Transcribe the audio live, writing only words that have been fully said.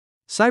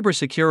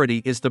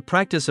Cybersecurity is the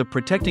practice of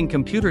protecting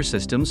computer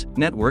systems,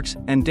 networks,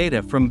 and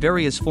data from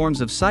various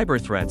forms of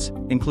cyber threats,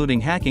 including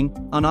hacking,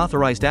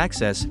 unauthorized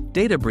access,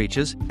 data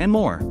breaches, and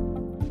more.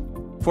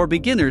 For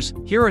beginners,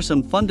 here are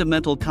some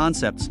fundamental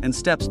concepts and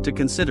steps to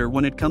consider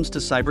when it comes to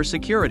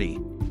cybersecurity.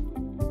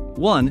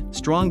 1.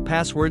 Strong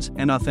passwords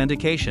and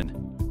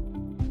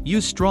authentication.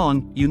 Use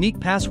strong,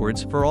 unique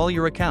passwords for all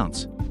your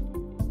accounts.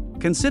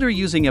 Consider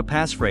using a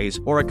passphrase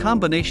or a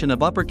combination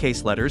of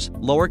uppercase letters,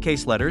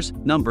 lowercase letters,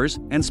 numbers,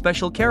 and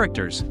special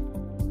characters.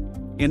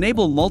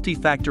 Enable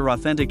multi-factor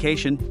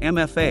authentication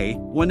 (MFA)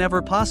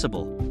 whenever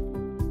possible.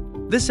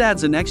 This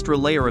adds an extra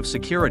layer of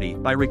security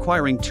by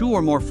requiring 2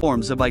 or more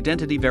forms of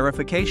identity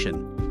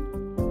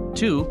verification.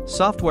 2.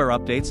 Software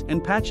updates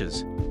and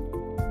patches.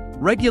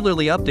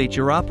 Regularly update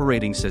your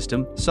operating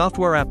system,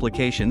 software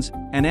applications,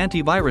 and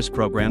antivirus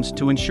programs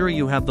to ensure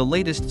you have the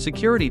latest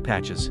security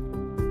patches.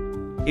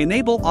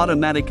 Enable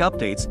automatic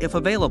updates if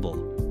available.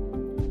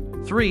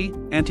 3.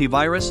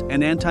 Antivirus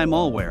and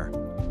anti-malware.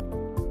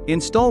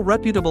 Install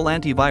reputable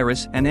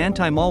antivirus and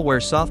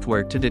anti-malware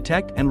software to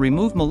detect and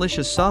remove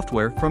malicious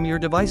software from your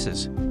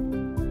devices.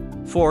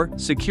 4.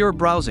 Secure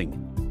browsing.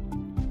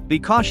 Be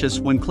cautious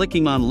when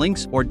clicking on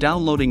links or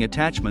downloading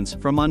attachments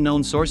from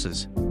unknown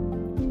sources.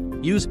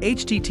 Use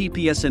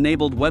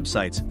HTTPS-enabled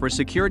websites for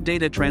secure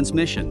data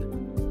transmission.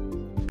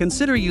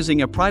 Consider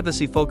using a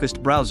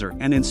privacy-focused browser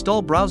and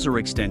install browser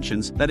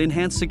extensions that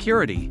enhance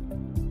security.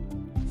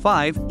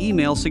 5.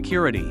 Email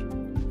security.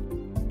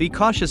 Be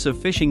cautious of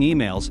phishing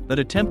emails that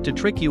attempt to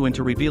trick you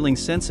into revealing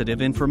sensitive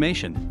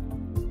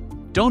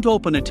information. Don't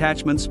open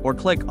attachments or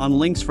click on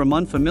links from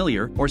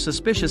unfamiliar or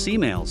suspicious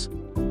emails.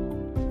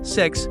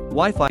 6.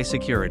 Wi-Fi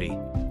security.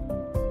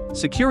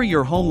 Secure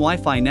your home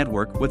Wi-Fi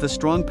network with a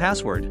strong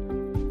password.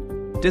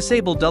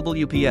 Disable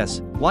WPS,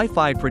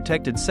 Wi-Fi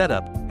protected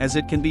setup, as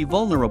it can be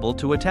vulnerable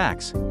to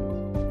attacks.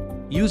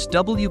 Use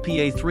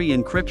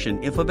WPA3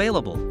 encryption if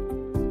available.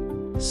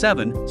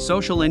 7.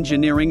 Social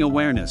engineering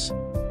awareness.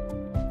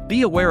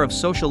 Be aware of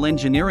social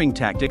engineering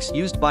tactics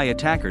used by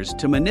attackers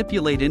to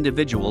manipulate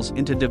individuals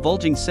into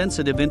divulging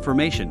sensitive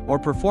information or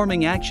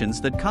performing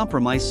actions that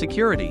compromise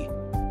security.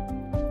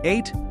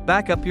 8.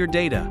 Backup your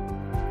data.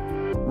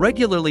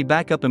 Regularly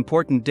backup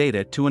important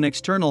data to an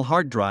external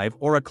hard drive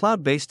or a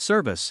cloud-based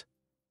service.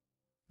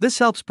 This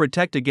helps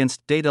protect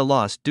against data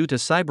loss due to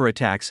cyber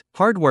attacks,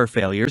 hardware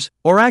failures,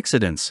 or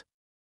accidents.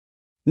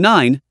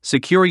 9.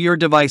 Secure your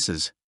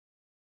devices.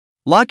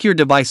 Lock your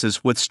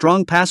devices with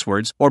strong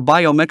passwords or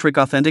biometric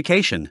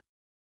authentication.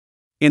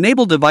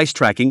 Enable device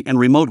tracking and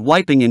remote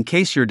wiping in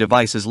case your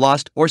device is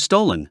lost or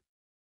stolen.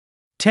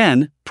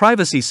 10.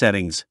 Privacy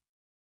settings.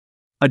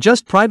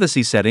 Adjust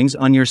privacy settings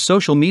on your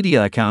social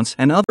media accounts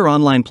and other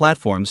online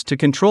platforms to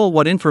control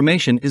what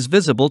information is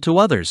visible to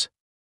others.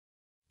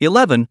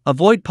 11.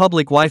 Avoid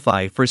public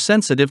Wi-Fi for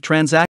sensitive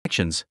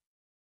transactions.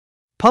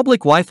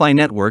 Public Wi-Fi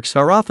networks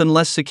are often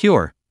less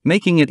secure,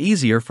 making it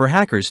easier for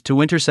hackers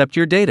to intercept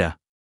your data.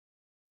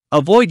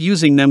 Avoid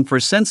using them for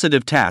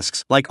sensitive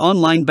tasks like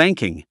online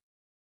banking.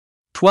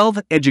 12.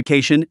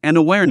 Education and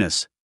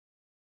awareness.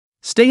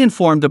 Stay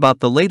informed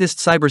about the latest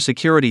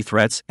cybersecurity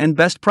threats and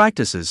best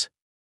practices.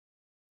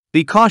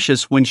 Be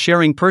cautious when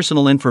sharing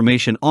personal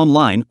information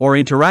online or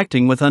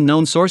interacting with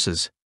unknown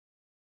sources.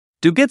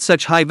 To get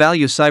such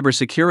high-value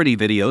cybersecurity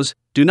videos,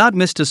 do not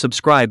miss to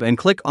subscribe and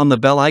click on the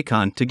bell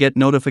icon to get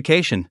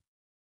notification.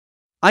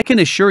 I can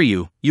assure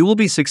you, you will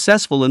be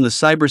successful in the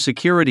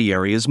cybersecurity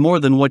areas more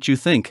than what you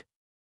think.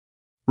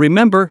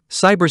 Remember,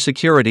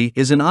 cybersecurity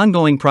is an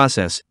ongoing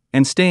process,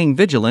 and staying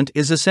vigilant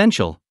is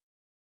essential.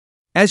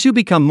 As you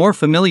become more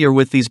familiar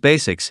with these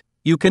basics,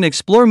 you can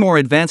explore more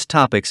advanced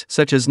topics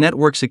such as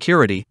network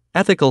security,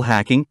 ethical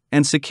hacking,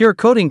 and secure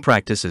coding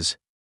practices.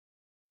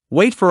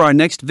 Wait for our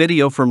next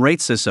video from Rate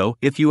CISO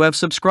if you have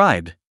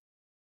subscribed.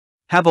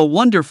 Have a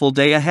wonderful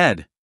day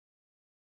ahead.